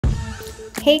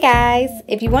Hey guys,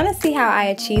 if you want to see how I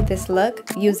achieve this look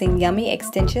using Yummy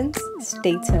extensions,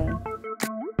 stay tuned.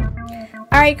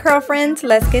 Alright curl friends,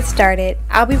 let's get started.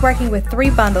 I'll be working with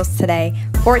 3 bundles today,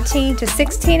 14 to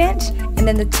 16 inch, and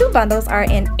then the 2 bundles are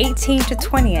in 18 to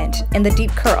 20 inch in the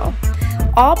deep curl.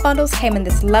 All bundles came in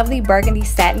this lovely burgundy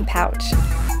satin pouch.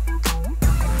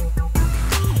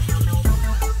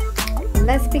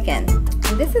 Let's begin.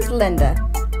 This is Linda.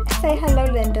 Say hello,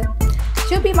 Linda.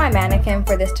 She'll be my mannequin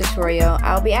for this tutorial.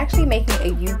 I'll be actually making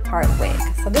a U-part wig.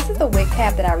 So this is the wig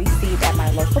cap that I received at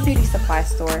my local beauty supply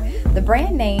store. The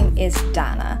brand name is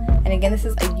Donna. And again, this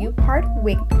is a U-part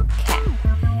wig cap.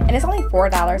 And it's only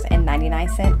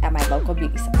 $4.99 at my local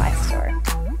beauty supply store.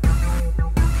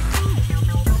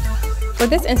 For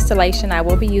this installation, I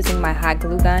will be using my hot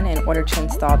glue gun in order to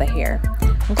install the hair.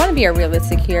 I'm going to be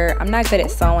realistic here. I'm not good at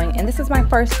sewing, and this is my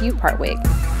first U-part wig.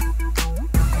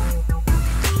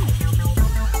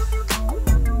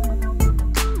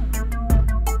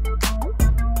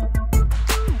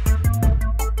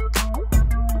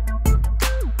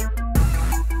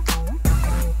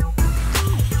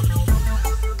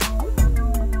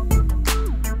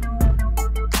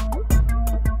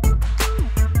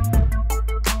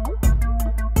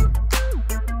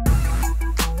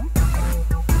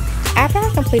 After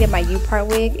I completed my U-part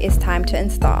wig, it's time to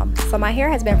install. So my hair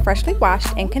has been freshly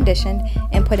washed and conditioned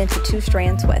and put into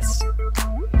 2-strand twists.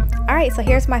 Alright, so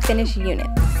here's my finished unit.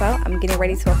 So I'm getting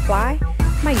ready to apply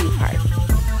my U-part.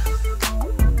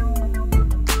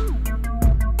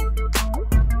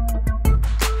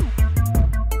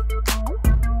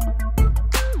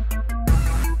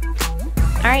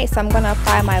 Alright, so I'm going to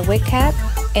apply my wig cap.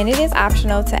 And it is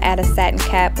optional to add a satin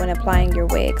cap when applying your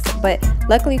wigs, but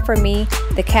luckily for me,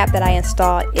 the cap that I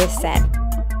installed is satin.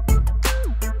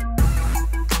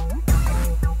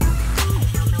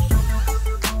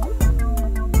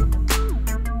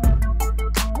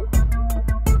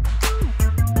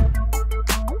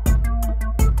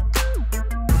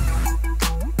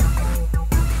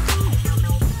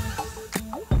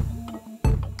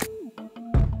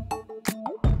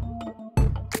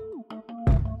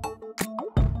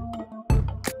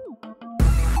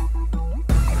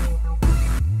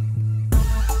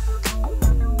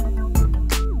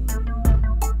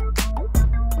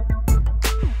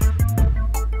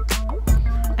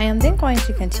 I am then going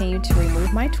to continue to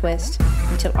remove my twist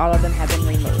until all of them have been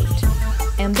removed.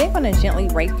 I am then going to gently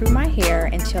rake through my hair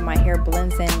until my hair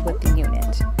blends in with the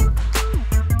unit.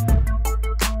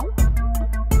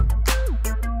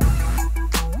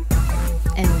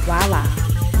 And voila!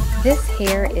 This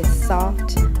hair is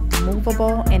soft,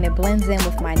 movable, and it blends in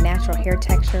with my natural hair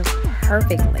texture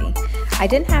perfectly. I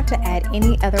didn't have to add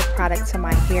any other product to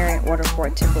my hair in order for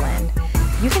it to blend.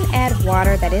 You can add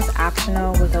water, that is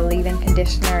optional, with a leave-in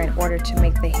conditioner in order to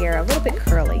make the hair a little bit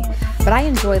curly, but I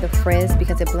enjoy the frizz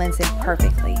because it blends in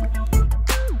perfectly.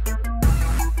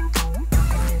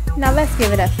 Now let's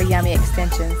give it up for Yummy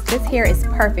Extensions. This hair is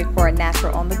perfect for a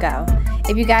natural on the go.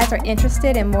 If you guys are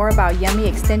interested in more about Yummy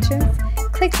Extensions,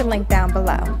 click the link down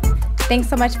below. Thanks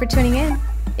so much for tuning in.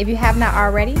 If you have not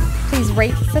already, please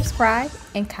rate, subscribe,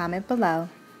 and comment below.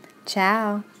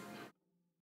 Ciao!